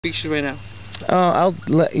Picture right now. I'll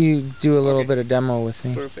let you do a little bit of demo with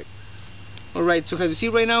me. Perfect. Alright, so as you see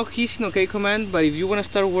right now, he's in OK command, but if you want to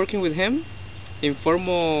start working with him,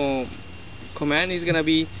 informal command is gonna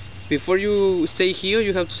be, before you say here,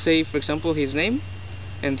 you have to say, for example, his name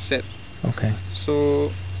and set. Okay.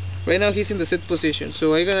 So right now he's in the set position,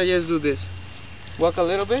 so I gotta just do this. Walk a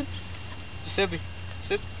little bit. Giuseppe,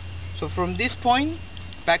 sit. So from this point,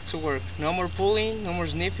 back to work. No more pulling, no more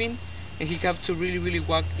sniffing, and he have to really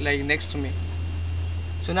walk like next to me.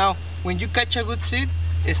 So now, when you catch a good sit,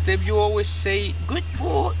 step you always say good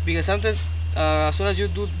boy, because sometimes as soon as you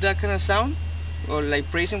do that kind of sound, or like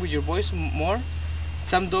praising with your voice more,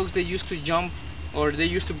 some dogs they used to jump or they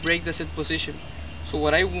used to break the sit position. So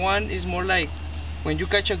what I want is more like, when you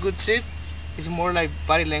catch a good sit, it's more like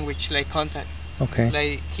body language, like contact. Okay.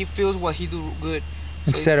 Like he feels what he do good.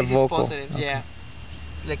 Instead So of vocal. positive, okay. Yeah.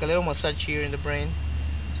 It's like a little massage here in the brain.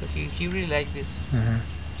 So he really like this.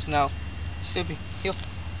 So now, Giuseppe, heel.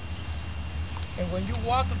 And when you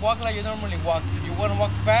walk like you normally walk. If you want to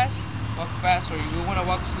walk fast, or if you want to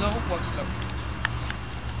walk slow, walk slow.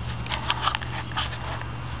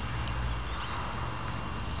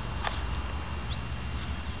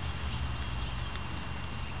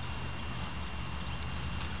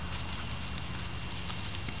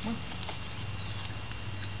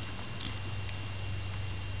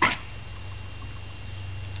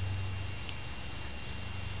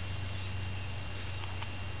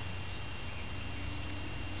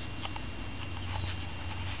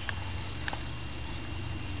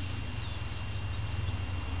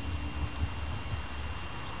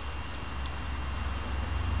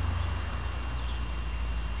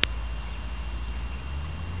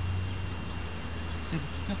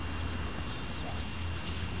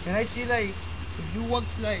 And I see like if you walk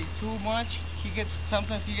like too much,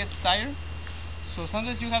 sometimes he gets tired. So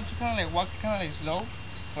sometimes you have to kind of like walk kind of like slow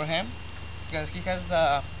for him, because he has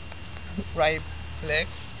the right leg.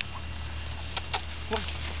 Good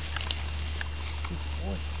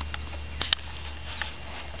boy.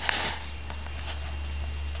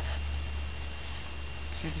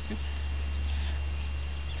 Sit.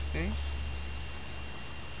 Stay.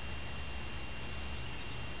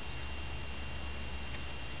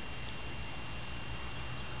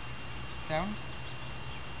 Down.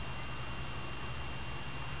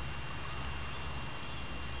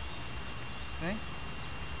 Stay.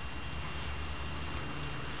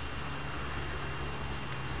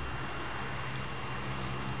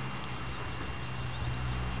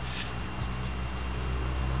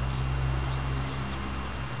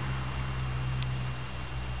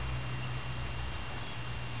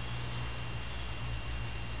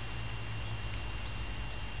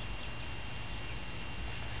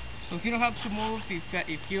 So you don't have to move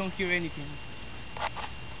if you don't hear anything.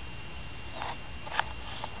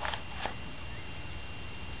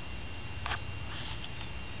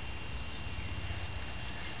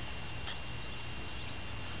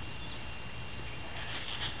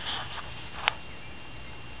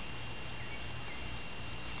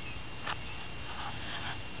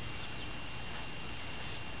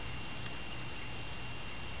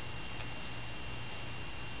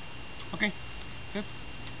 Okay, sit.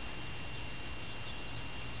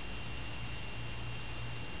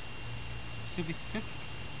 Sit.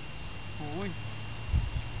 Forward.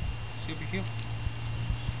 Sit here.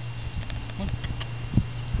 One.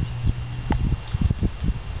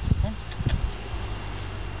 One.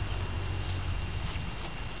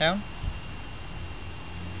 Down.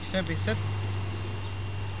 Sit.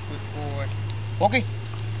 Good boy. Okay.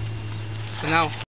 So now.